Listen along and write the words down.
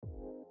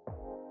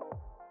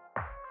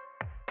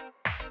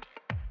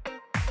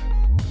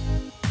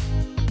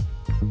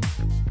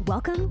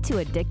Welcome to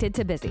Addicted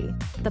to Busy,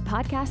 the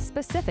podcast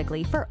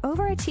specifically for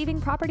overachieving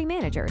property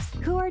managers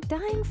who are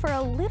dying for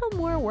a little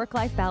more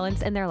work-life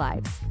balance in their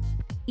lives.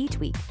 Each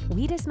week,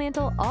 we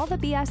dismantle all the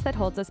BS that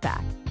holds us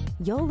back.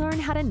 You'll learn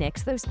how to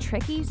nix those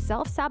tricky,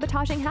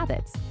 self-sabotaging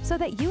habits so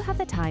that you have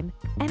the time,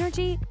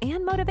 energy,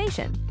 and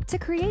motivation to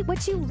create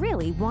what you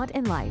really want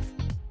in life.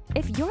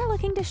 If you're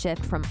looking to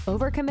shift from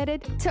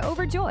overcommitted to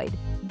overjoyed,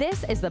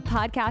 this is the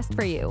podcast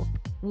for you.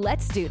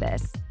 Let's do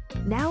this.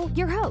 Now,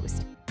 your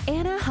host,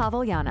 Anna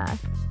Havliana.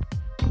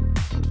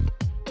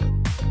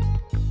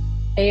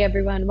 Hey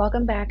everyone,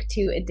 welcome back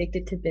to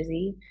Addicted to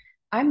Busy.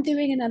 I'm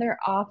doing another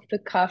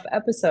off-the-cuff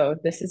episode.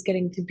 This is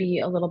getting to be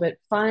a little bit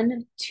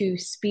fun to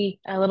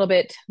speak a little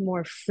bit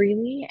more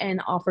freely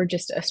and offer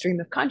just a stream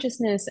of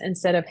consciousness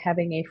instead of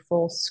having a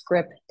full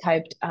script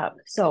typed up.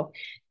 So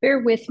bear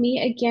with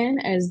me again,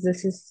 as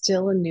this is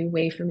still a new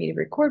way for me to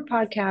record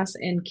podcasts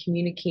and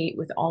communicate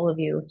with all of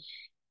you.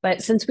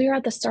 But since we are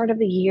at the start of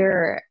the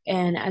year,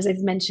 and as I've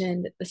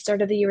mentioned, the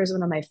start of the year is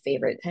one of my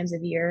favorite times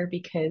of year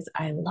because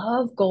I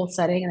love goal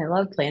setting and I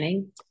love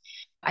planning.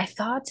 I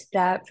thought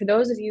that for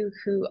those of you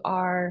who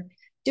are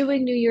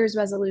doing New Year's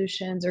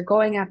resolutions or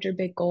going after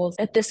big goals,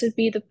 that this would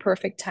be the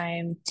perfect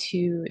time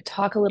to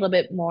talk a little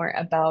bit more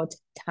about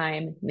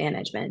time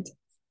management.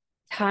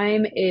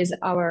 Time is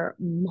our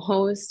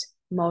most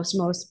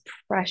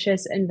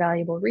precious and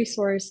valuable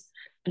resource.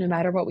 No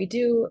matter what we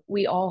do,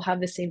 we all have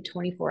the same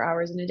 24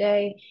 hours in a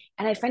day.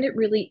 And I find it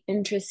really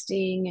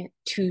interesting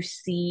to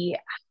see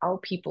how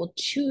people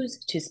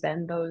choose to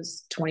spend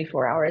those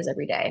 24 hours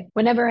every day.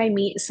 Whenever I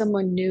meet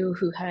someone new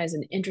who has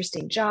an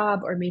interesting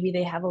job, or maybe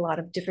they have a lot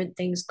of different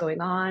things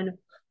going on,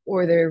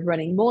 or they're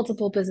running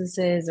multiple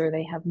businesses, or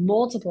they have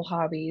multiple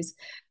hobbies,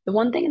 the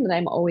one thing that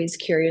I'm always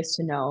curious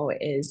to know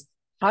is,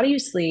 how do you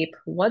sleep?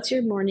 What's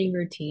your morning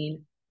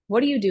routine?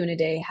 What do you do in a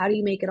day? How do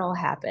you make it all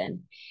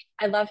happen?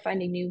 I love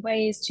finding new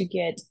ways to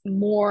get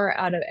more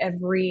out of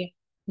every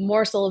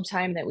morsel of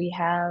time that we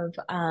have.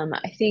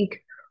 I think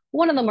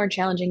one of the more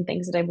challenging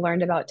things that I've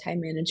learned about time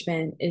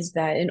management is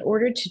that in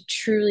order to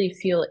truly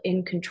feel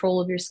in control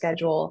of your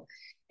schedule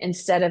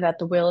instead of at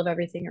the will of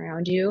everything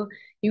around you,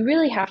 you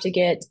really have to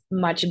get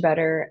much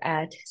better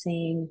at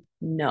saying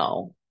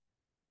no.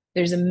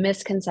 There's a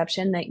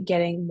misconception that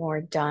getting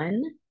more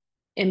done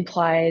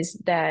implies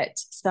that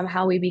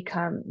somehow we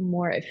become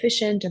more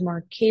efficient or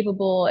more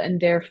capable, and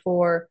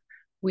therefore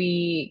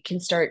we can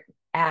start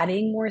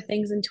adding more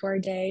things into our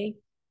day.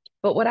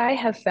 But what I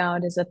have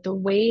found is that the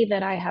way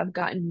that I have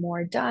gotten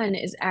more done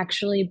is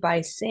actually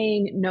by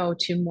saying no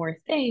to more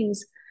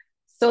things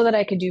so that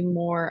I could do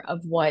more of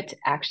what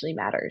actually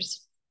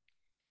matters.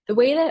 The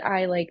way that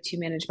I like to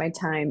manage my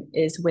time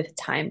is with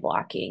time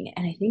blocking.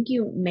 And I think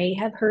you may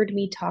have heard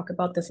me talk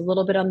about this a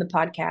little bit on the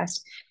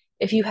podcast.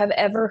 If you have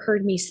ever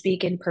heard me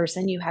speak in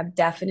person, you have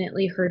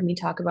definitely heard me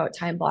talk about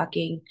time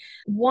blocking.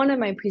 One of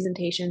my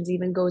presentations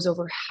even goes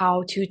over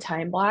how to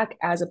time block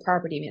as a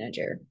property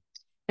manager.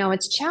 Now,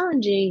 what's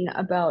challenging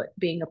about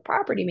being a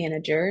property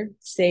manager,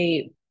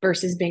 say,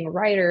 versus being a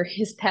writer,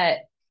 is that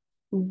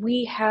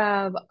we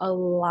have a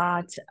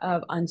lot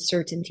of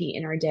uncertainty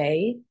in our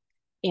day.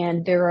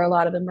 And there are a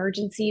lot of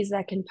emergencies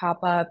that can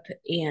pop up,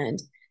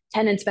 and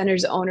tenants,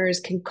 vendors, owners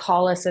can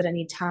call us at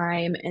any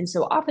time. And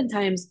so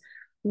oftentimes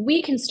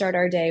we can start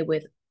our day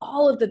with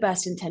all of the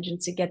best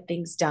intentions to get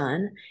things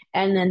done,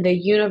 and then the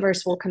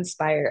universe will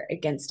conspire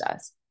against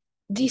us.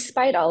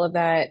 Despite all of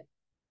that,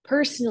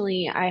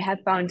 personally, I have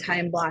found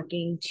time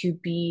blocking to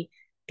be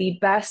the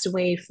best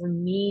way for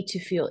me to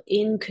feel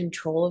in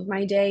control of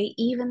my day,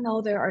 even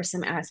though there are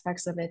some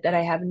aspects of it that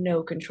I have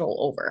no control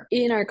over.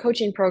 In our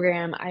coaching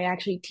program, I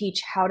actually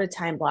teach how to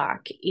time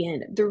block.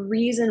 And the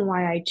reason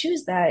why I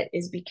choose that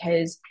is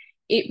because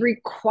it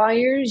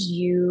requires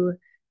you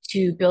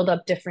to build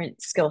up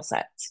different skill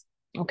sets.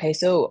 Okay,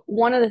 so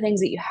one of the things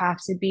that you have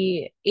to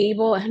be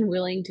able and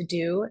willing to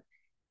do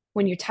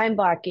when you're time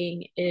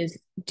blocking is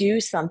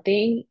do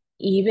something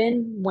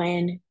even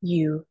when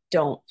you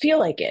don't feel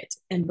like it.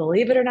 And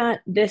believe it or not,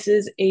 this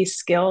is a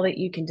skill that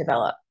you can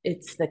develop.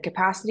 It's the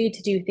capacity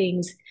to do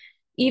things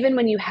even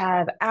when you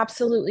have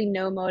absolutely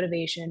no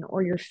motivation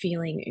or you're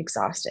feeling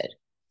exhausted.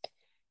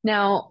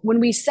 Now,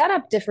 when we set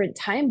up different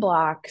time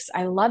blocks,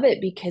 I love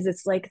it because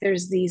it's like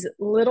there's these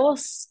little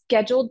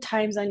scheduled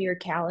times on your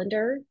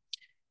calendar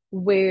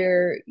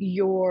where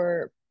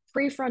your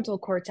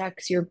prefrontal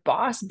cortex, your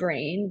boss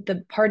brain,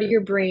 the part of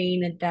your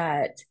brain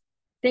that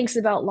thinks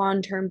about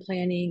long-term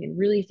planning and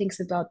really thinks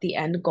about the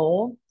end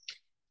goal,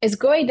 is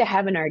going to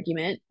have an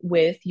argument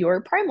with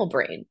your primal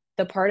brain,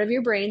 the part of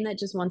your brain that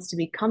just wants to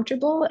be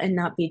comfortable and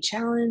not be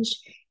challenged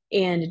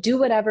and do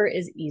whatever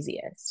is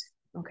easiest.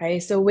 Okay,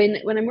 so when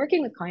I'm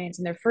working with clients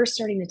and they're first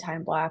starting the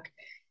time block,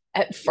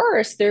 at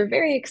first they're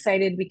very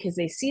excited because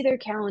they see their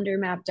calendar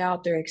mapped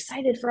out. They're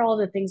excited for all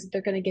the things that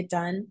they're going to get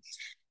done.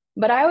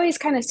 But I always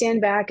kind of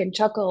stand back and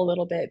chuckle a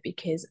little bit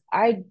because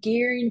I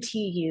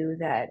guarantee you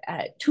that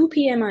at 2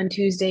 p.m. on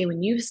Tuesday,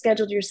 when you've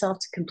scheduled yourself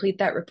to complete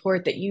that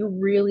report that you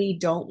really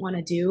don't want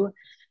to do,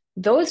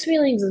 those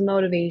feelings of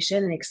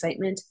motivation and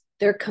excitement,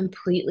 they're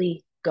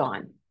completely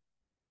gone.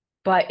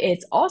 But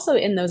it's also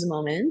in those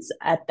moments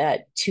at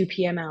that 2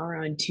 p.m. hour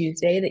on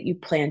Tuesday that you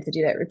plan to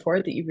do that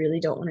report that you really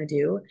don't want to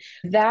do.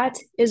 That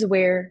is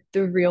where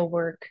the real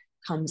work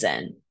comes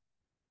in.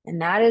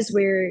 And that is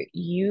where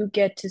you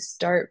get to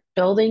start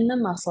building the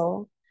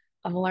muscle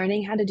of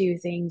learning how to do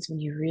things when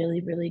you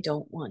really, really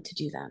don't want to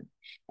do them.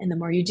 And the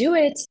more you do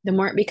it, the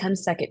more it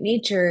becomes second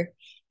nature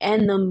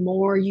and the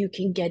more you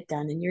can get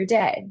done in your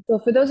day. So,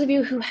 for those of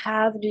you who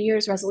have New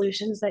Year's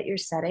resolutions that you're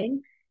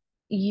setting,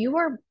 you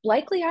are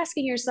likely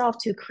asking yourself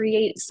to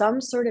create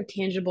some sort of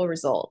tangible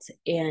result.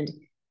 And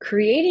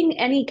creating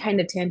any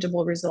kind of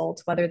tangible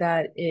result, whether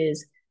that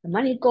is a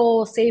money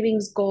goal,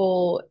 savings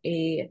goal,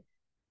 a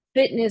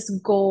fitness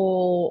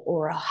goal,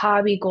 or a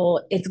hobby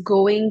goal, it's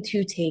going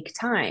to take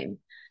time.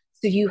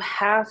 So you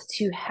have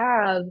to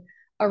have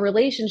a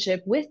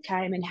relationship with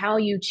time and how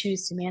you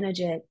choose to manage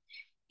it.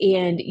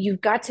 And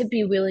you've got to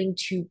be willing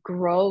to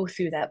grow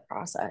through that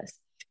process.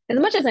 As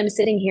much as I'm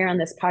sitting here on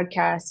this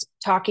podcast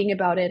talking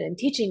about it and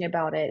teaching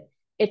about it,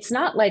 it's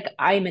not like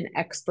I'm an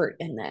expert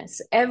in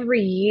this.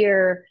 Every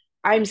year,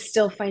 I'm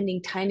still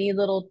finding tiny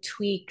little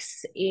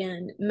tweaks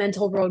and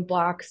mental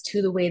roadblocks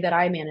to the way that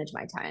I manage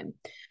my time.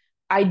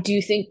 I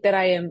do think that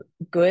I am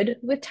good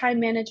with time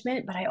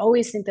management, but I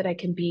always think that I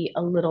can be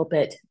a little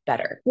bit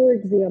better. For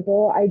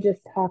example, I just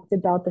talked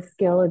about the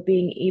skill of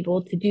being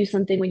able to do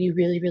something when you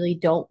really, really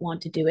don't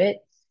want to do it.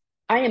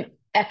 I am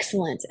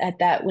excellent at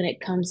that when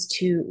it comes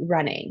to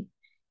running.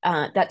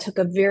 That took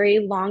a very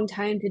long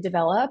time to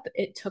develop.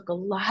 It took a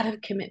lot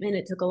of commitment.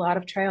 It took a lot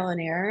of trial and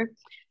error.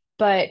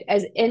 But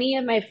as any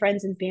of my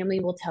friends and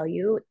family will tell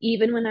you,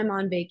 even when I'm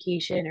on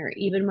vacation or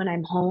even when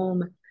I'm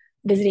home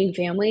visiting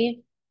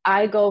family,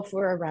 I go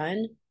for a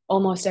run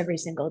almost every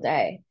single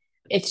day.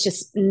 It's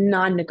just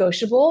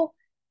non-negotiable.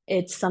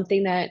 It's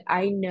something that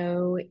I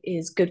know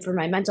is good for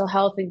my mental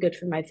health and good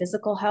for my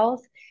physical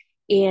health.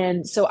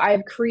 And so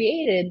I've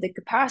created the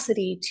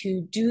capacity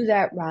to do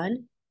that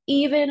run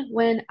even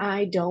when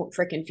I don't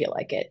freaking feel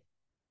like it.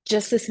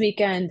 Just this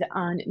weekend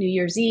on New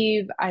Year's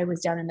Eve, I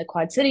was down in the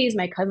Quad Cities.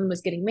 My cousin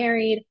was getting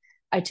married.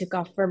 I took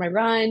off for my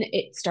run.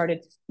 It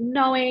started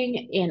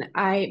snowing and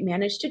I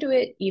managed to do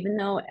it, even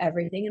though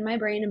everything in my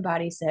brain and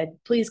body said,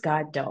 please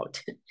God,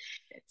 don't.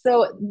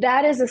 So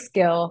that is a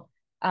skill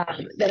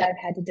that I've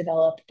had to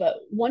develop. But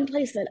one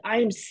place that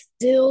I'm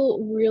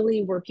still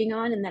really working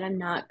on and that I'm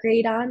not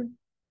great on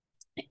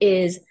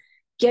is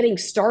getting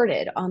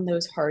started on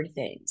those hard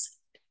things.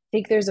 I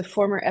think there's a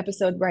former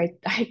episode where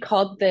I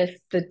called this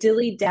the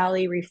dilly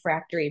dally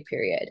refractory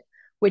period,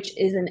 which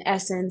is in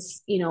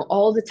essence,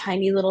 all the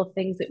tiny little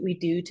things that we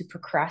do to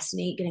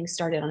procrastinate getting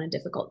started on a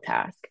difficult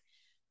task.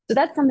 So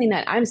that's something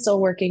that I'm still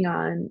working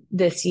on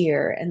this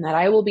year and that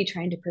I will be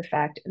trying to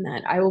perfect and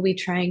that I will be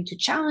trying to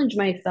challenge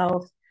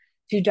myself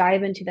to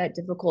dive into that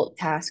difficult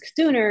task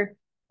sooner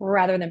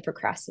rather than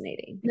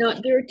procrastinating. Now,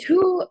 there are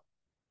two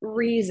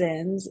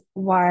reasons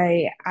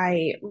why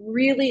I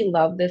really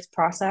love this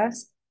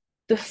process.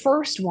 The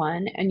first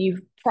one, and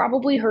you've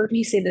probably heard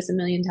me say this a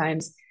million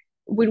times,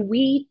 when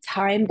we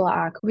time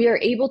block, we are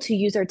able to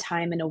use our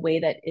time in a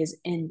way that is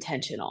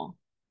intentional.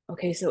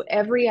 Okay, so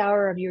every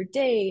hour of your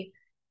day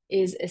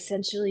is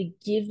essentially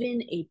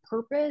given a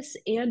purpose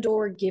and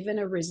or given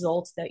a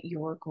result that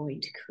you're going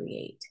to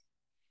create.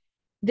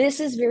 This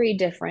is very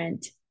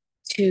different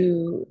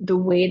to the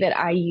way that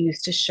I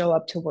used to show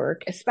up to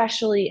work,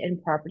 especially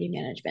in property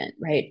management,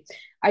 right?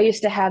 I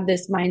used to have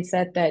this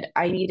mindset that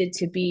I needed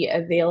to be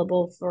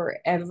available for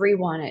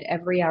everyone at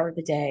every hour of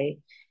the day,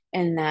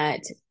 and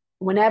that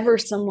whenever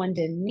someone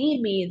didn't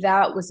need me,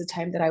 that was the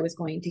time that I was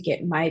going to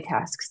get my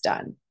tasks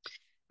done.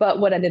 But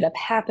what ended up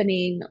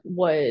happening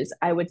was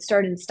I would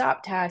start and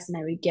stop tasks and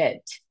I would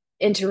get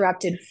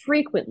interrupted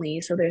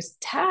frequently. So there's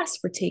tasks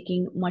were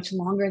taking much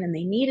longer than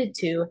they needed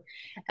to.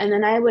 And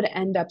then I would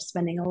end up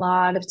spending a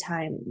lot of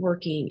time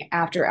working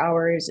after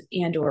hours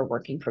and or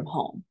working from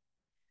home.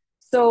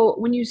 So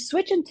when you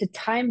switch into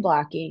time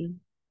blocking,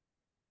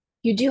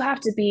 you do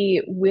have to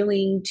be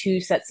willing to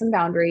set some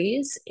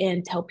boundaries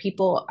and tell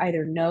people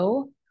either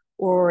no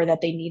or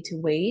that they need to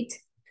wait.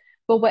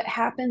 But what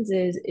happens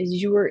is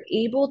you are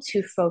able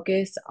to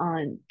focus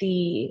on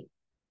the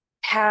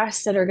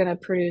tasks that are going to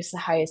produce the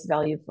highest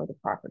value for the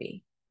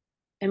property.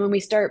 And when we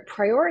start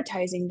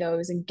prioritizing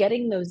those and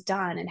getting those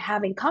done and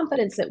having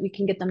confidence that we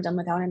can get them done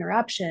without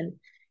interruption,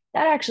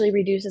 that actually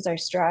reduces our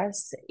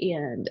stress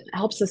and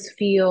helps us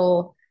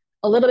feel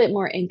a little bit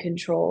more in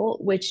control,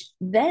 which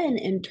then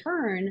in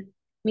turn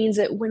means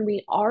that when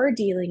we are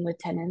dealing with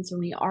tenants, when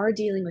we are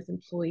dealing with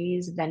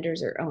employees,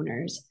 vendors, or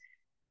owners,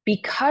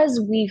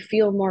 because we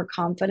feel more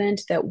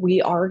confident that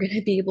we are going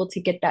to be able to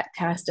get that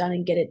task done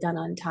and get it done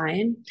on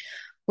time,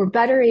 we're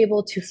better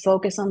able to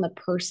focus on the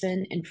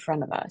person in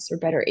front of us. We're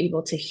better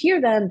able to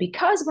hear them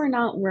because we're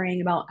not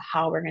worrying about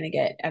how we're going to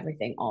get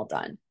everything all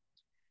done,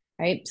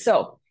 right?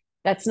 So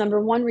that's number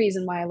one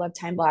reason why I love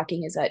time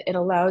blocking is that it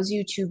allows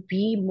you to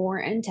be more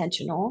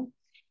intentional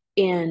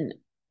and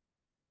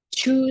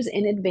choose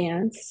in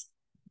advance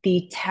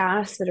the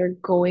tasks that are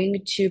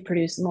going to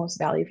produce the most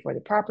value for the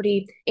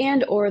property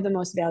and or the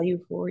most value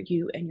for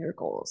you and your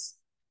goals.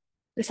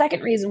 The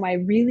second reason why I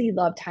really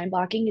love time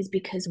blocking is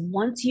because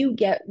once you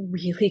get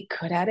really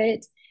good at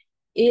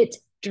it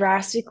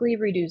drastically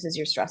reduces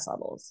your stress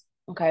levels.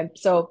 Okay.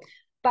 So,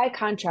 by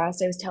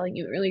contrast, I was telling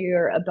you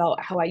earlier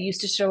about how I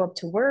used to show up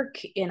to work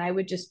and I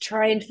would just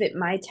try and fit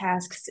my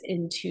tasks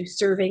into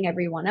serving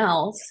everyone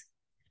else.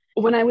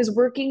 When I was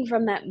working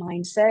from that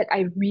mindset,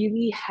 I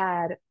really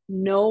had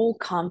no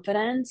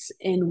confidence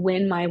in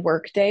when my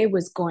workday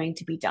was going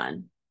to be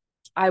done.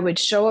 I would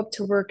show up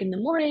to work in the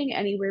morning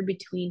anywhere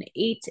between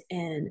 8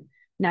 and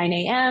 9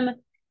 a.m.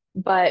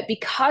 But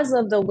because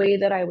of the way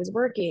that I was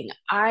working,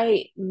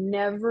 I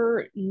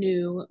never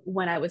knew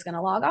when I was going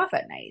to log off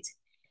at night.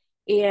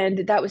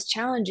 And that was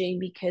challenging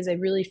because I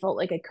really felt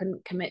like I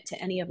couldn't commit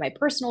to any of my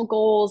personal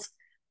goals.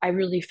 I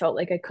really felt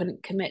like I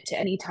couldn't commit to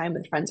any time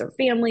with friends or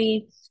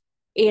family.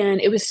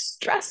 And it was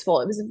stressful.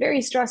 It was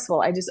very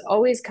stressful. I just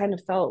always kind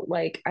of felt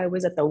like I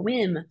was at the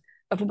whim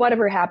of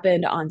whatever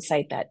happened on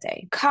site that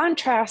day.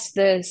 Contrast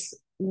this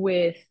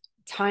with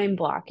time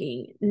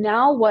blocking.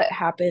 Now, what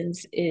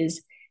happens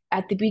is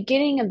at the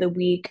beginning of the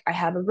week, I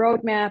have a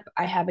roadmap,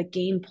 I have a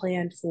game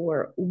plan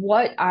for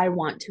what I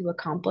want to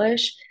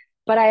accomplish,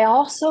 but I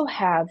also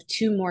have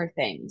two more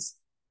things.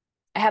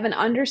 I have an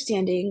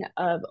understanding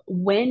of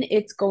when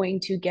it's going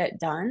to get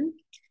done,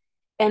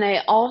 and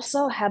I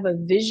also have a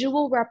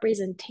visual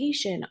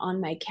representation on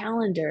my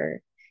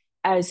calendar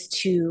as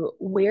to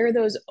where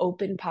those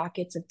open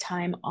pockets of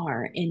time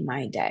are in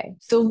my day.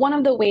 So, one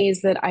of the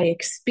ways that I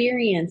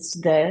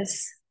experienced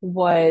this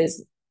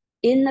was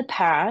in the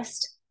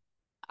past,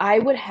 I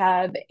would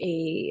have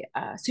a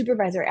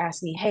supervisor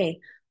ask me, "Hey,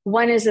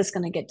 when is this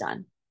going to get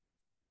done?"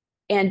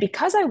 And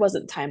because I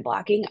wasn't time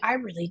blocking, I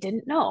really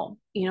didn't know,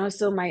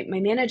 so my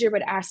manager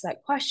would ask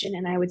that question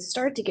and I would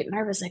start to get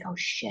nervous, like, oh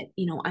shit,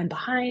 I'm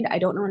behind. I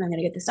don't know when I'm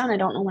going to get this done. I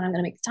don't know when I'm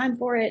going to make the time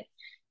for it.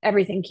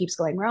 Everything keeps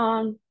going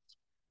wrong.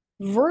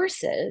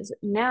 Versus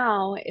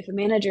now, if a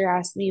manager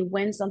asks me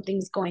when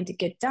something's going to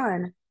get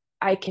done,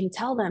 I can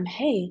tell them,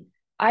 hey,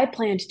 I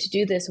planned to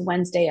do this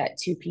Wednesday at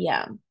 2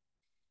 p.m.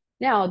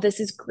 Now, this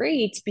is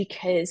great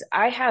because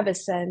I have a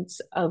sense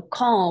of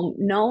calm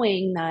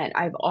knowing that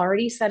I've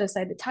already set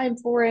aside the time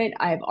for it.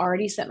 I've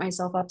already set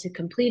myself up to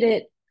complete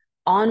it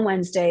on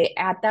Wednesday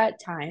at that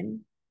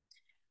time.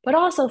 But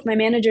also, if my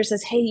manager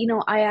says, hey,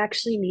 I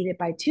actually need it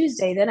by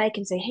Tuesday, then I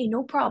can say, hey,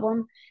 no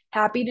problem.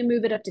 Happy to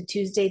move it up to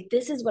Tuesday.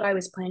 This is what I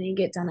was planning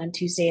to get done on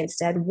Tuesday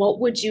instead. What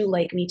would you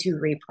like me to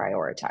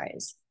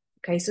reprioritize?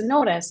 Okay, so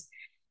notice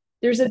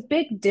there's a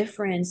big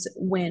difference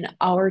when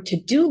our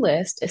to-do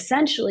list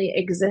essentially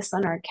exists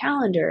on our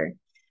calendar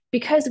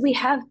because we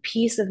have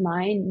peace of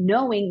mind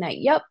knowing that,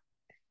 yep,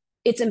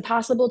 it's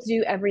impossible to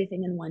do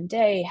everything in one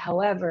day.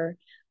 However,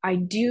 I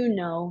do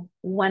know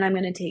when I'm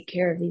going to take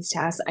care of these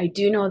tasks. I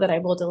do know that I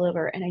will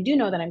deliver, and I do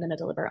know that I'm going to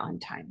deliver on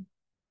time.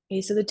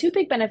 Okay, so the two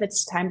big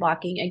benefits to time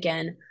blocking,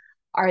 again,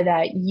 are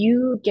that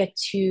you get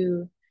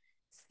to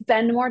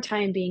spend more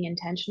time being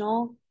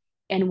intentional.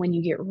 And when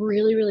you get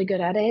really, really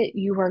good at it,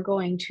 you are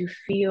going to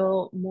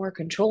feel more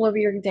control over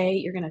your day.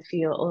 You're going to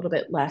feel a little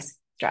bit less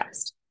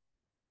stressed.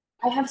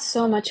 I have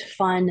so much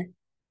fun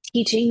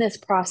teaching this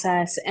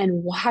process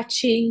and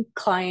watching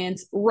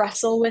clients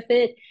wrestle with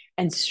it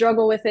and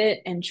struggle with it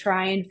and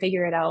try and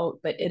figure it out.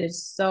 But it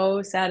is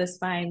so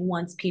satisfying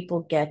once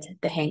people get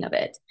the hang of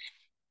it.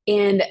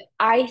 And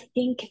I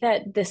think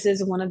that this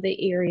is one of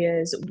the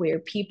areas where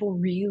people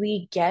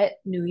really get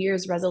New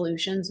Year's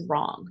resolutions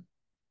wrong.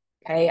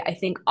 Okay. I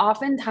think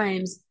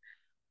oftentimes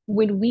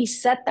when we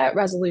set that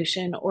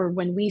resolution or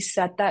when we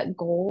set that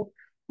goal,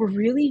 we're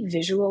really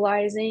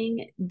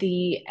visualizing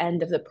the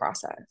end of the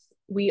process.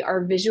 We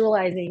are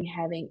visualizing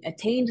having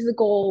attained the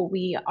goal.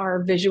 We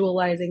are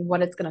visualizing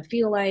what it's going to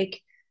feel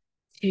like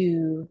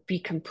to be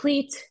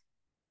complete.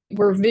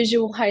 We're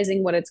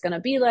visualizing what it's going to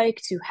be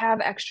like to have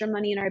extra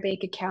money in our bank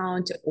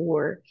account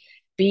or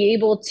be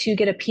able to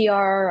get a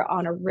PR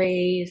on a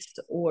race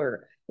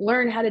or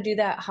learn how to do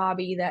that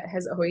hobby that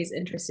has always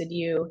interested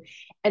you.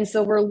 And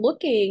so we're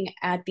looking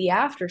at the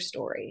after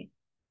story.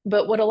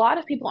 But what a lot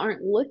of people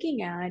aren't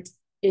looking at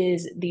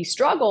is the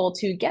struggle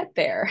to get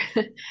there.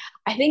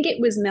 I think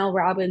it was Mel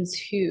Robbins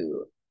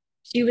who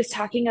she was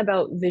talking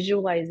about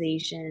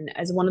visualization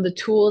as one of the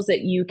tools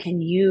that you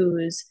can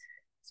use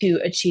to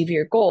achieve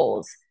your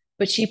goals.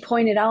 But she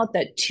pointed out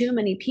that too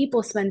many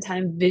people spend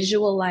time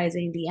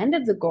visualizing the end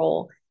of the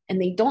goal and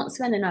they don't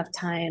spend enough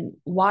time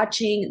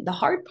watching the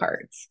hard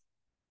parts,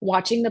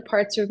 watching the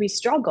parts where we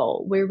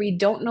struggle, where we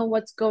don't know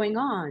what's going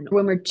on,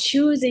 when we're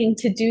choosing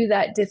to do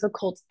that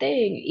difficult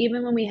thing,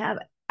 even when we have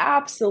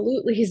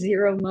absolutely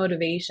zero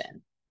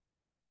motivation.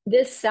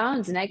 This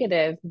sounds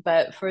negative,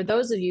 but for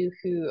those of you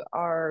who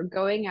are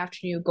going after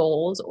new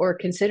goals or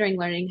considering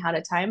learning how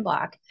to time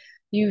block,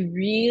 you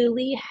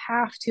really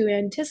have to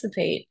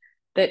anticipate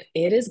that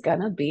it is going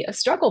to be a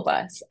struggle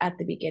bus at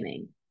the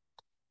beginning.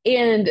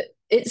 And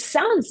it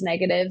sounds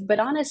negative, but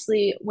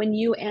honestly, when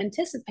you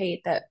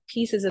anticipate that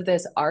pieces of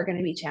this are going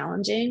to be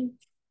challenging,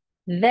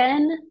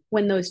 then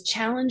when those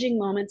challenging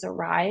moments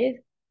arrive,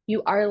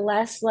 you are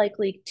less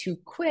likely to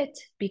quit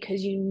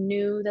because you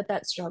knew that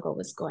that struggle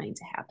was going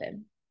to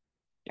happen.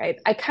 right?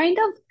 I kind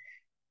of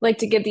like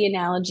to give the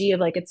analogy of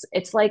like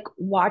it's like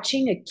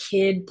watching a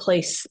kid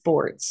play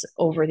sports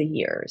over the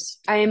years.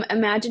 I am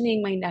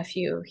imagining my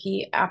nephew.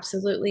 He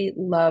absolutely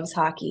loves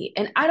hockey,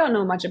 and I don't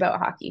know much about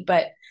hockey,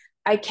 but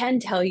I can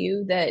tell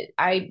you that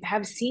I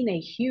have seen a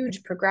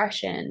huge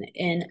progression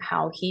in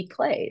how he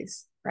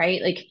plays,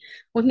 right? Like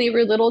when they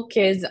were little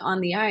kids on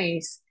the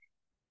ice,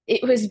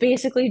 it was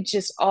basically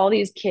just all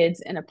these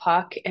kids and a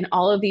puck and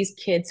all of these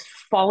kids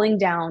falling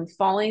down,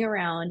 falling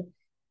around,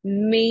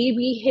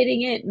 maybe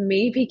hitting it,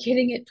 maybe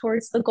getting it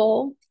towards the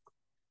goal.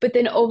 But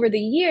then over the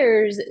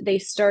years, they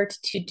start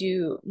to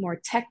do more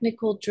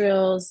technical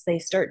drills. They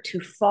start to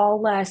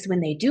fall less.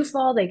 When they do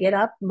fall, they get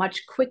up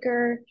much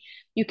quicker.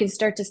 You can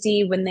start to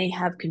see when they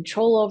have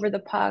control over the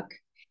puck.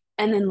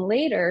 And then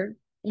later,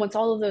 once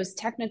all of those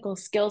technical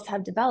skills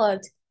have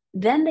developed,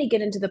 then they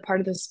get into the part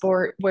of the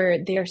sport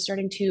where they are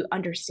starting to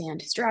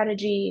understand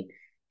strategy.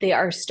 They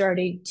are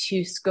starting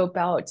to scope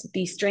out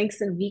the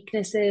strengths and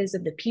weaknesses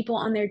of the people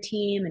on their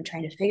team and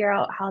trying to figure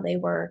out how they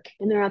work.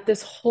 And they're at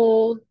this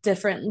whole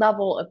different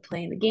level of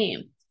playing the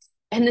game.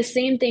 And the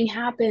same thing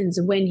happens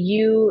when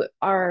you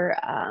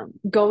are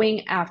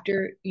going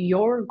after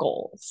your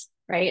goals,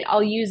 right?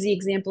 I'll use the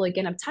example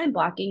again of time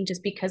blocking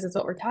just because it's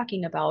what we're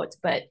talking about.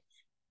 But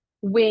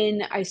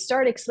when I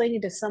start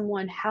explaining to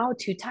someone how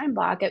to time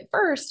block, at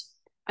first,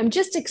 I'm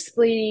just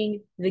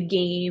explaining the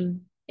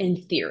game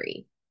in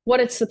theory, what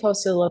it's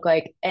supposed to look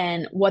like,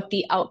 and what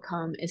the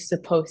outcome is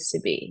supposed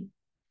to be.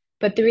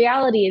 But the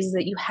reality is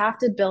that you have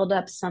to build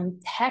up some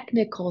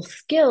technical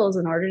skills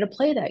in order to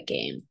play that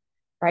game,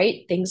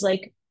 right? Things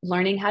like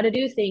learning how to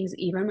do things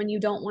even when you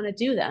don't want to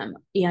do them,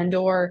 and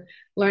or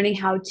learning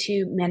how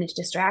to manage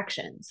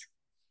distractions.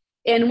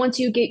 And once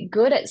you get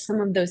good at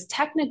some of those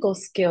technical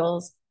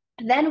skills,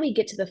 then we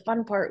get to the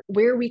fun part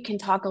where we can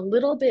talk a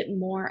little bit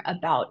more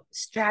about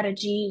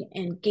strategy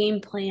and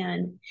game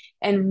plan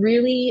and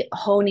really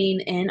honing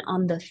in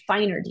on the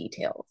finer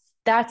details.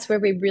 That's where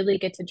we really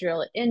get to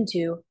drill it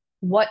into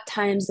what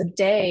times of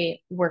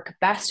day work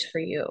best for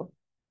you.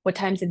 What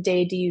times of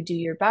day do you do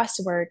your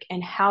best work,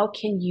 and how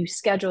can you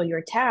schedule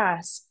your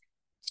tasks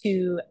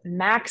to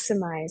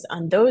maximize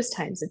on those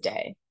times of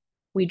day?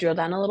 We drill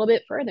down a little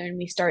bit further and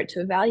we start to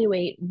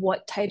evaluate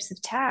what types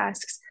of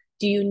tasks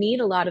do you need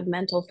a lot of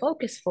mental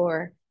focus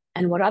for,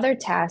 and what other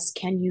tasks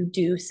can you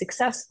do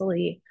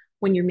successfully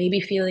when you're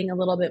maybe feeling a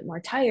little bit more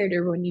tired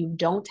or when you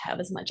don't have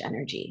as much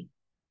energy.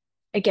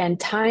 Again,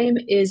 time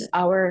is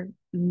our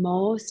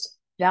most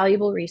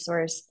valuable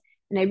resource.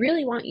 And I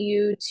really want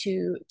you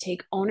to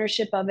take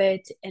ownership of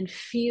it and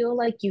feel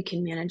like you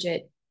can manage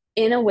it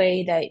in a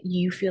way that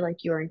you feel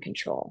like you're in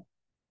control.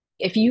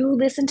 If you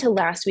listened to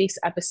last week's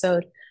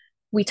episode,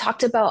 we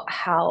talked about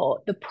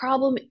how the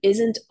problem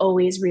isn't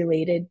always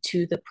related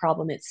to the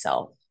problem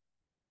itself,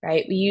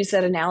 right? We use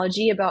that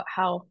analogy about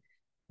how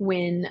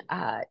when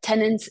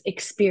tenants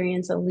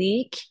experience a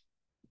leak,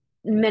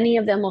 many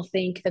of them will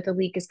think that the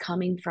leak is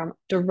coming from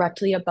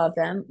directly above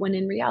them, when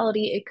in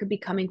reality, it could be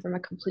coming from a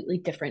completely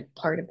different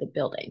part of the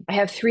building. I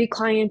have 3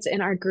 clients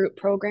in our group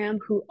program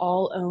who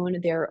all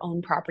own their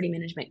own property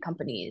management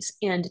companies.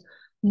 And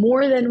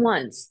more than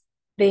once,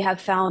 they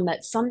have found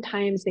that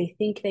sometimes they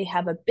think they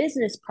have a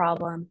business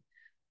problem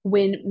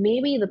when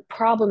maybe the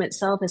problem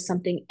itself is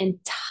something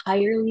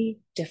entirely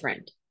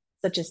different,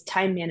 such as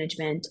time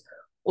management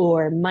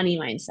or money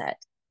mindset.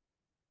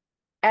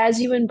 As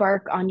you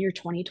embark on your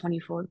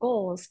 2024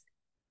 goals,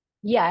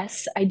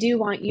 yes, I do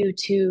want you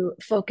to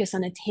focus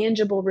on a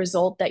tangible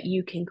result that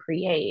you can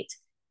create,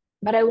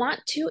 but I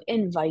want to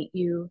invite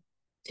you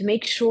to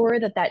make sure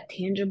that that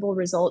tangible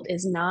result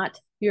is not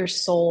your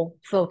sole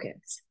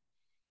focus.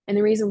 And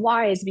the reason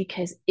why is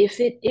because if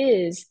it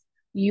is,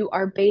 you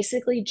are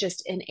basically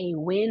just in a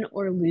win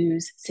or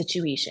lose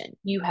situation.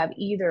 You have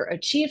either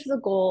achieved the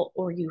goal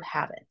or you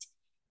haven't.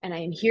 And I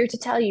am here to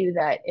tell you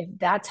that if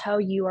that's how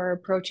you are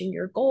approaching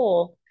your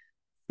goal,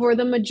 for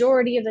the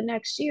majority of the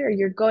next year,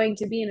 you're going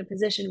to be in a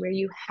position where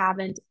you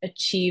haven't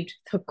achieved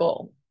the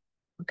goal.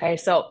 Okay,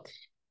 so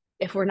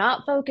if we're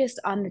not focused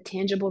on the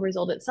tangible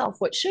result itself,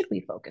 what should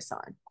we focus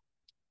on?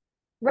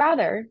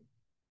 Rather,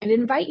 I'd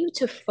invite you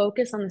to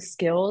focus on the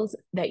skills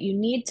that you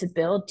need to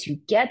build to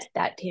get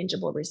that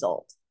tangible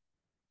result.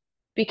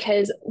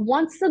 Because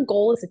once the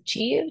goal is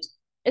achieved,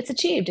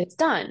 it's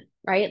done,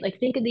 right?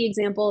 Like think of the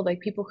example of like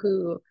people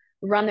who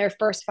run their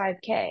first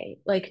 5K.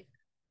 Like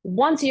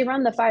once you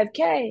run the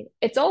 5K,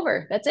 it's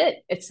over. That's it.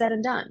 It's said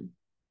and done.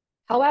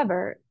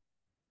 However,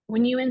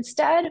 when you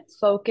instead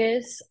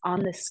focus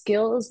on the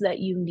skills that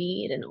you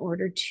need in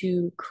order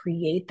to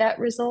create that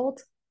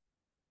result,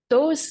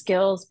 those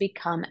skills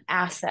become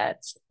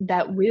assets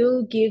that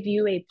will give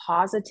you a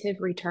positive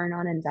return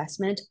on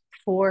investment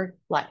for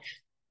life.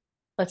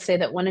 Let's say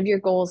that one of your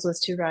goals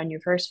was to run your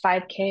first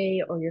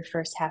 5K or your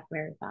first half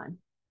marathon.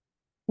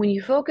 When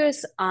you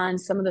focus on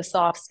some of the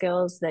soft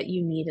skills that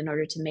you need in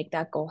order to make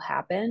that goal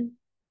happen,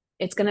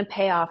 it's going to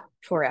pay off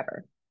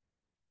forever.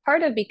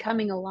 Part of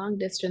becoming a long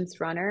distance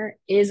runner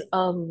is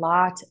a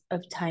lot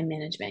of time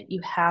management.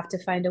 You have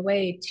to find a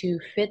way to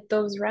fit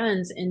those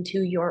runs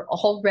into your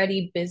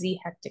already busy,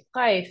 hectic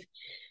life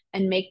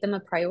and make them a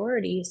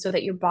priority so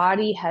that your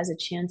body has a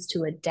chance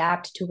to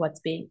adapt to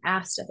what's being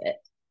asked of it.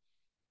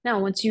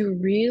 Now, once you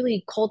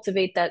really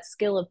cultivate that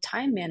skill of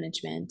time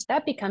management,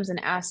 that becomes an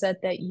asset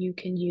that you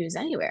can use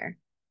anywhere.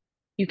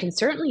 You can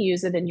certainly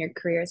use it in your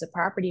career as a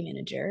property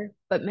manager,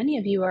 but many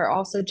of you are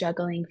also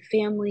juggling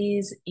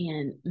families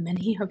and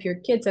many of your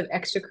kids have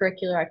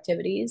extracurricular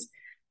activities.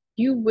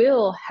 You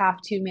will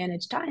have to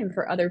manage time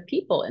for other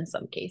people in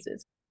some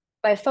cases.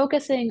 By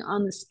focusing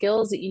on the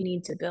skills that you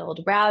need to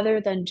build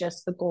rather than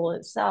just the goal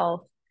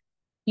itself,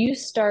 you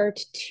start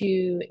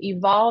to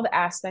evolve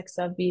aspects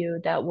of you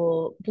that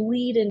will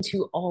bleed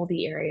into all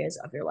the areas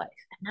of your life.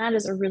 And that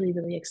is a really,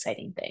 really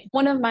exciting thing.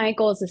 One of my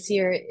goals this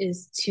year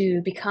is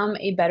to become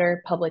a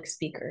better public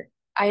speaker.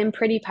 I am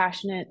pretty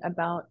passionate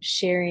about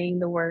sharing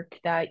the work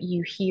that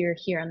you hear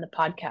here on the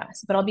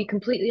podcast, but I'll be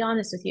completely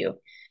honest with you.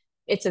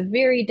 It's a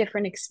very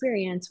different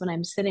experience when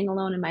I'm sitting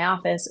alone in my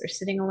office or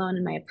sitting alone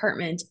in my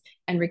apartment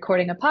and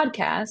recording a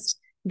podcast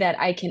that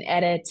I can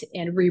edit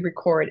and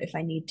re-record if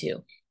I need to.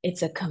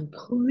 It's a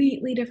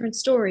completely different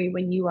story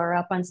when you are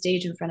up on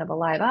stage in front of a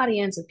live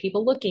audience with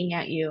people looking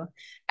at you.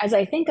 As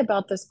I think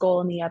about this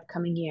goal in the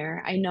upcoming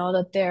year, I know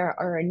that there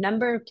are a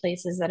number of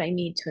places that I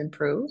need to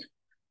improve.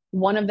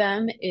 One of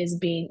them is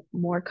being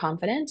more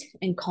confident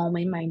and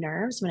calming my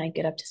nerves when I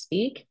get up to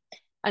speak.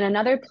 And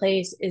another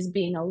place is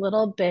being a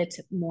little bit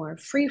more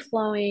free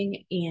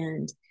flowing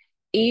and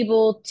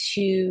able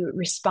to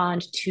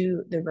respond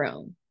to the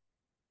room.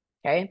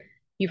 Okay.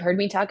 You've heard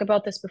me talk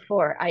about this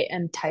before. I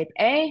am type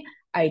A.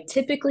 I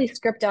typically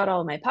script out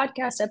all of my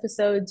podcast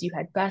episodes. You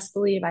had best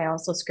believe I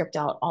also script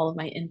out all of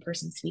my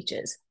in-person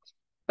speeches.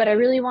 But I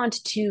really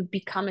want to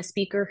become a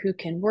speaker who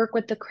can work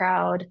with the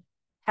crowd,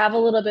 have a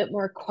little bit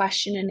more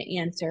question and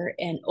answer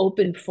and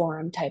open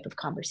forum type of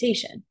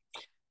conversation.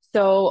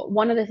 So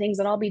one of the things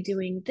that I'll be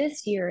doing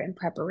this year in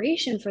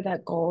preparation for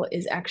that goal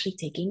is actually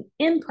taking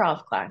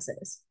improv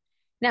classes.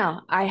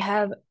 Now, I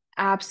have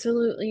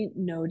absolutely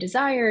no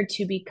desire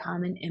to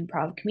become an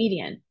improv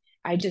comedian.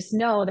 I just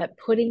know that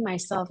putting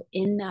myself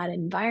in that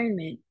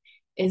environment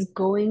is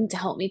going to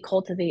help me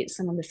cultivate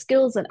some of the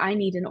skills that I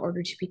need in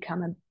order to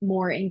become a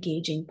more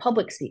engaging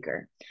public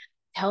speaker.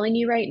 Telling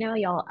you right now,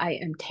 y'all, I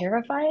am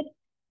terrified.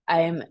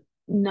 I am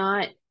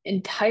not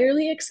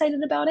entirely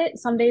excited about it.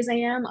 Some days I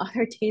am,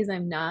 other days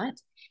I'm not.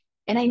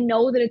 And I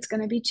know that it's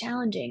going to be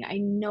challenging. I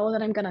know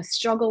that I'm going to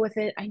struggle with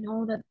it. I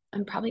know that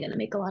I'm probably going to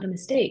make a lot of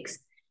mistakes.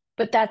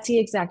 But that's the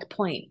exact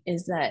point,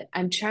 is that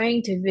I'm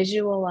trying to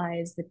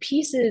visualize the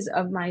pieces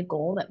of my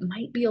goal that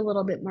might be a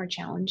little bit more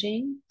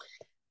challenging,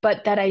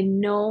 but that I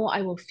know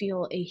I will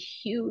feel a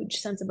huge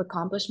sense of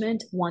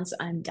accomplishment once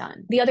I'm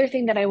done. The other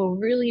thing that I will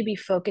really be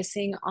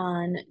focusing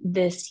on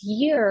this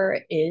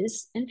year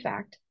is, in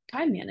fact,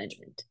 time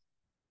management.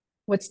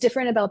 What's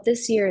different about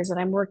this year is that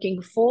I'm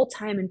working full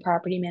time in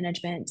property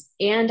management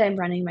and I'm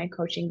running my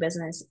coaching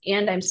business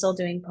and I'm still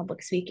doing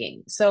public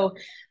speaking. So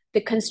the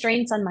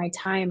constraints on my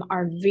time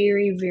are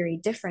very, very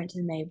different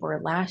than they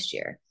were last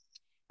year.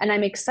 And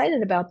I'm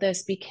excited about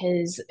this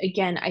because,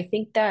 again, I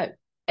think that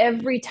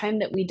every time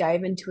that we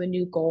dive into a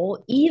new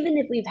goal, even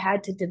if we've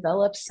had to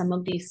develop some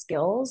of these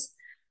skills,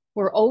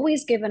 we're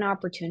always given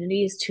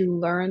opportunities to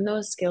learn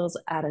those skills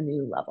at a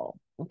new level.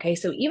 Okay.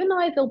 So even though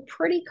I feel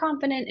pretty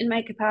confident in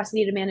my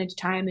capacity to manage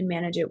time and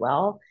manage it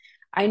well,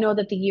 I know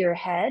that the year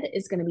ahead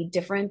is going to be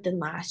different than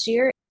last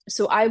year.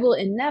 So I will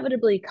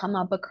inevitably come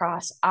up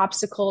across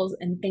obstacles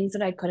and things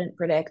that I couldn't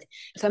predict.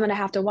 So I'm going to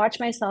have to watch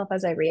myself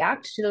as I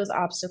react to those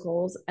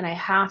obstacles. And I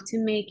have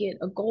to make it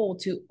a goal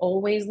to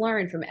always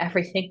learn from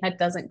everything that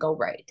doesn't go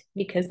right,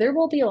 because there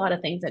will be a lot of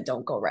things that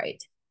don't go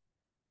right.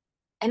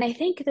 And I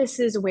think this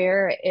is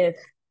where, if,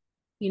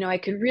 I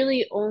could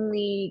really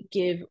only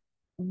give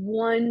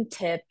one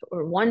tip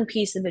or one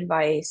piece of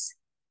advice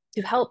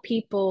to help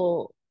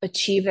people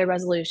achieve their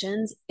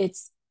resolutions,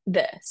 it's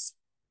this.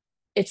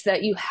 It's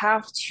that you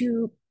have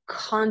to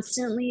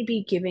constantly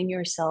be giving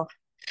yourself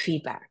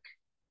feedback.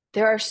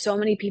 There are so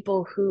many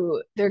people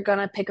who they're going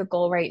to pick a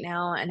goal right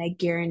now, and I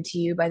guarantee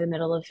you by the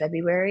middle of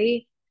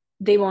February,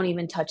 they won't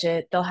even touch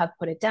it. They'll have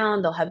put it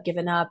down, they'll have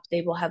given up,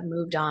 they will have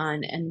moved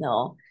on, and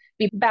they'll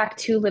be back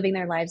to living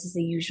their lives as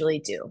they usually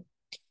do.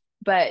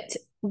 But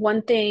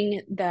one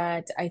thing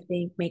that I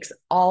think makes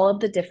all of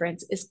the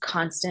difference is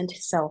constant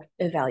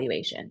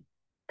self-evaluation.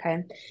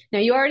 Okay. Now,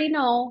 you already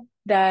know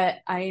that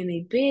I am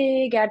a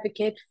big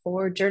advocate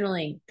for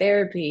journaling,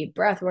 therapy,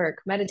 breath work,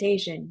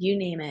 meditation, you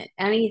name it,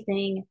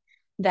 anything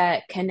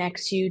that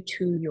connects you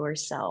to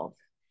yourself.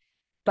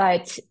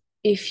 But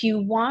if you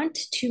want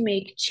to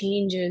make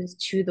changes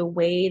to the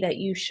way that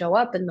you show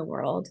up in the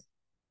world,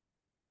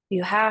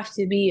 you have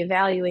to be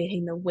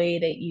evaluating the way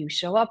that you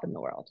show up in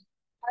the world.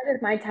 Part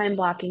of my time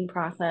blocking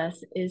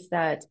process is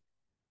that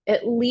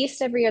at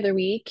least every other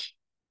week,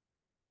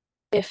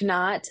 if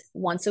not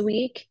once a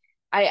week,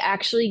 I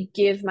actually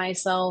give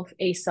myself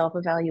a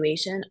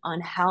self-evaluation on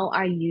how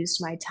I used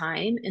my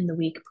time in the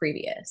week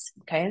previous.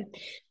 Okay.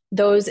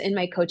 Those in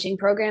my coaching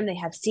program, they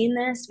have seen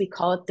this. We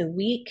call it the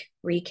week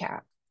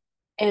recap.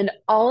 And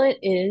all it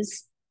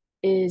is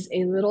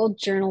a little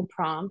journal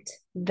prompt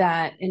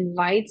that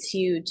invites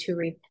you to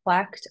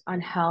reflect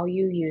on how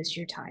you used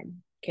your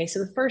time. Okay, so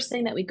the first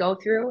thing that we go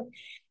through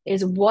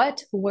is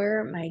what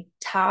were my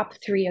top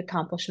three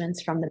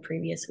accomplishments from the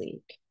previous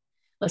week?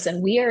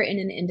 Listen, we are in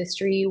an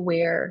industry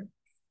where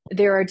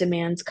there are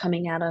demands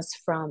coming at us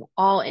from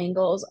all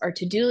angles. Our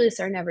to-do lists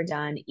are never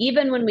done.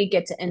 Even when we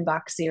get to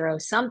inbox zero,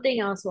 something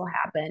else will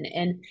happen.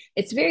 And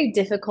it's very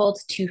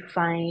difficult to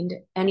find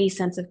any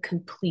sense of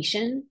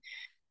completion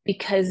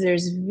because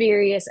there's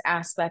various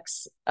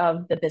aspects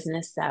of the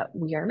business that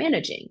we are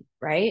managing,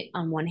 right?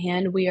 On one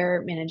hand, we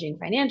are managing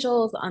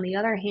financials. On the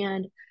other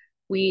hand,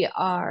 we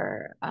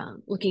are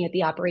looking at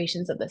the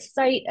operations of the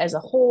site as a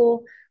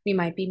whole. We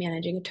might be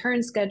managing a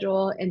turn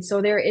schedule. And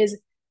so there is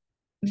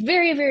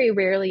very, very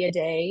rarely a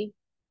day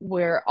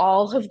where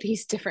all of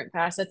these different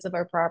facets of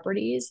our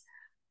properties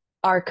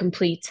are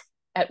complete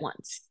at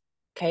once.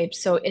 Okay,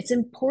 so it's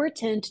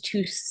important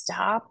to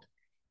stop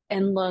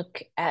and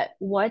look at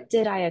what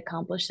did I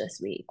accomplish this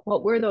week?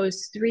 What were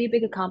those three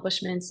big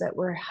accomplishments that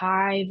were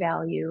high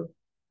value?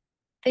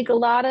 I think a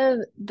lot of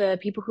the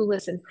people who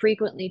listen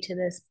frequently to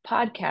this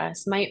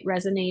podcast might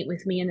resonate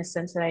with me in the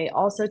sense that I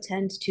also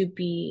tend to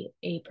be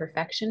a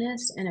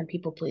perfectionist and a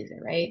people pleaser,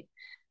 right?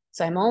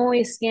 So I'm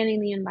always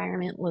scanning the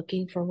environment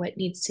looking for what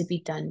needs to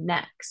be done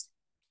next.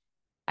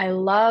 I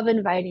love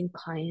inviting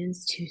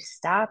clients to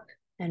stop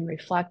and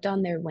reflect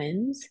on their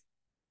wins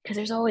because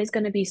there's always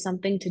going to be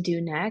something to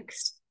do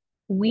next.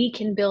 We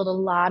can build a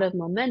lot of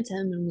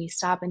momentum when we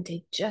stop and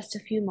take just a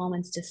few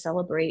moments to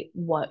celebrate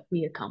what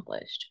we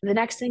accomplished. The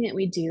next thing that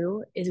we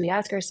do is we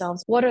ask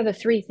ourselves, what are the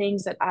three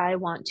things that I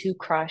want to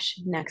crush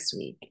next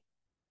week?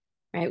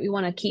 Right? We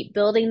want to keep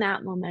building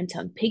that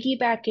momentum,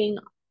 piggybacking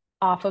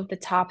off of the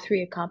top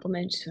three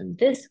accomplishments from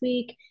this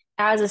week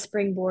as a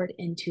springboard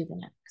into the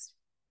next.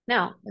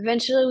 Now,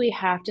 eventually we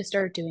have to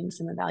start doing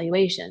some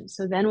evaluation.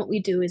 So then what we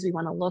do is we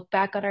want to look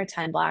back at our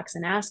time blocks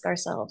and ask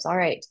ourselves, all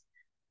right,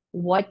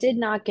 what did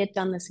not get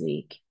done this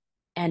week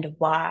and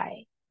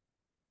why?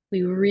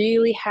 We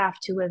really have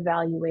to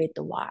evaluate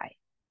the why.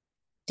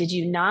 Did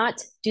you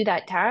not do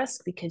that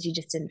task because you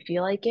just didn't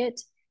feel like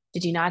it?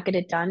 Did you not get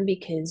it done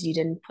because you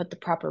didn't put the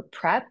proper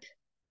prep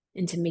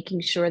into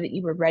making sure that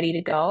you were ready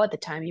to go at the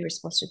time you were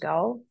supposed to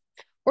go?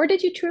 Or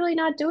did you truly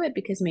not do it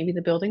because maybe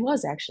the building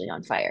was actually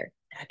on fire?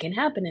 That can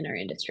happen in our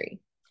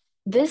industry.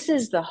 This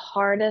is the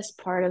hardest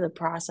part of the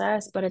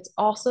process, but it's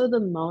also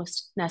the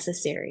most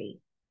necessary.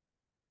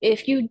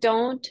 If you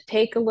don't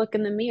take a look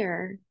in the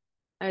mirror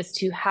as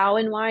to how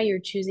and why you're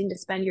choosing to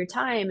spend your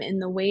time in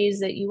the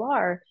ways that you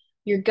are,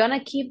 you're going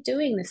to keep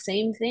doing the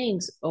same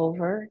things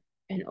over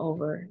and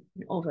over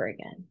and over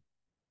again.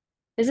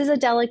 This is a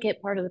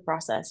delicate part of the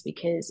process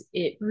because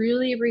it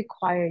really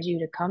requires you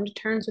to come to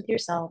terms with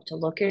yourself, to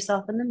look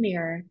yourself in the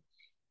mirror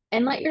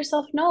and let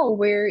yourself know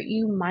where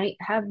you might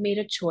have made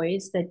a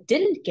choice that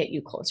didn't get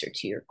you closer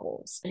to your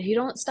goals. But if you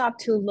don't stop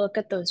to look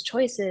at those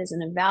choices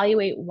and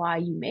evaluate why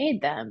you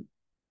made them,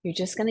 you're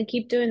just going to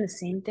keep doing the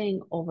same thing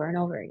over and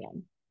over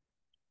again.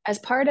 As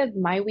part of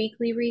my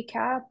weekly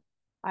recap,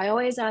 I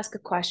always ask a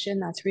question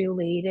that's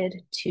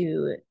related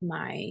to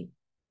my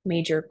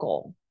major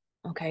goal.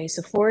 Okay,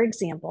 so for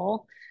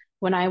example,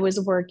 when I was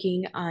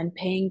working on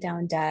paying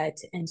down debt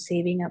and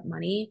saving up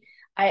money,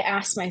 I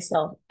asked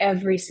myself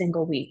every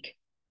single week,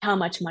 how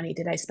much money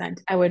did I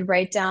spend? I would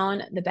write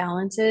down the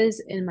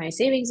balances in my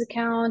savings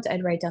account.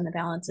 I'd write down the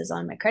balances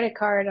on my credit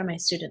card, on my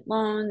student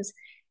loans,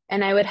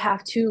 and I would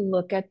have to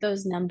look at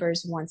those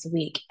numbers once a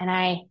week. And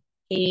I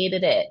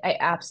hated it. I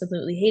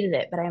absolutely hated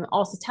it. But I'm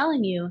also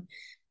telling you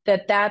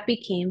that that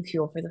became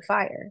fuel for the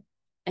fire.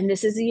 And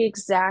this is the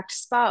exact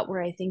spot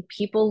where I think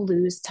people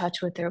lose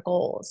touch with their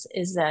goals,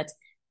 is that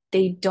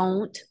they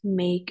don't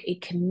make a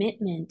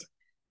commitment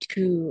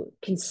to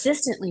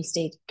consistently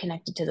stay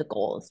connected to the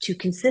goals, to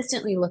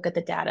consistently look at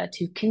the data,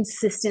 to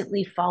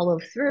consistently follow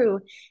through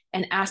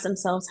and ask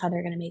themselves how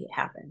they're going to make it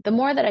happen. The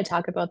more that I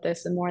talk about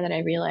this, the more that I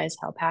realize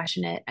how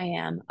passionate I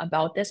am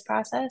about this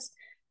process.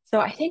 So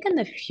I think in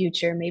the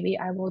future, maybe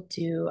I will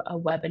do a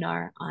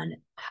webinar on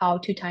how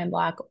to time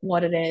block,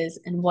 what it is,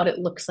 and what it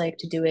looks like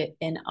to do it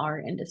in our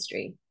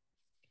industry.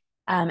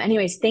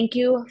 Anyways, thank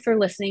you for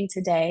listening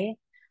today.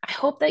 I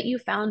hope that you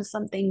found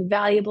something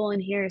valuable in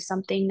here,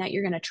 something that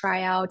you're going to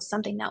try out,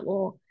 something that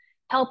will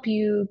help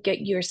you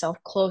get yourself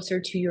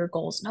closer to your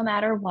goals, no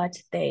matter what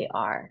they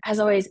are. As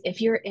always, if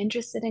you're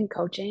interested in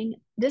coaching,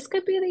 this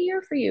could be the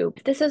year for you.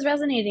 If this is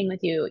resonating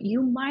with you,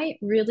 you might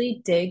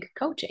really dig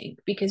coaching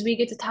because we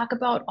get to talk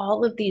about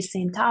all of these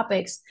same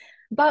topics,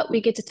 but we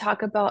get to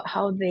talk about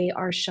how they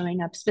are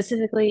showing up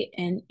specifically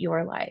in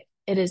your life.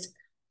 It is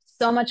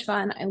so much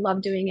fun. I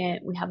love doing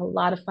it. We have a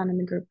lot of fun in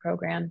the group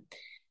program.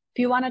 If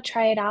you want to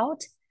try it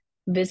out,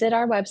 visit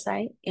our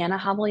website,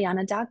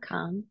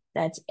 AnnaJavliana.com.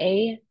 That's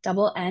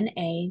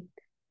ANNAJAV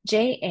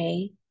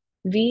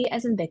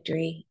as in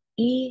victory,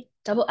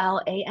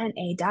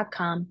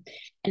 LLANA.com.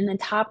 And in the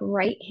top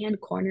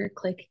right-hand corner,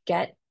 click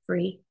Get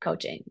Free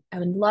Coaching. I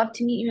would love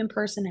to meet you in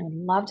person. I would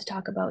love to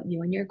talk about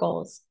you and your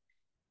goals.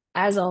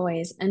 As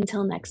always,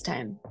 until next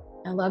time,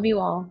 I love you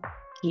all.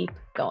 Keep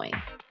going.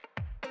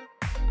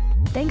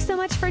 Thanks so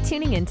much for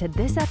tuning in to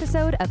this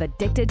episode of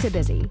Addicted to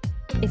Busy.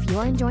 If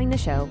you're enjoying the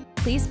show,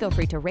 please feel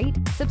free to rate,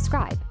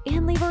 subscribe,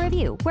 and leave a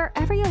review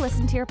wherever you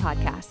listen to your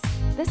podcasts.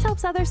 This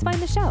helps others find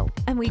the show,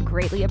 and we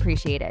greatly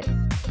appreciate it.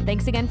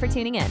 Thanks again for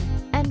tuning in,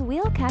 and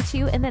we'll catch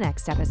you in the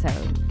next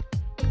episode.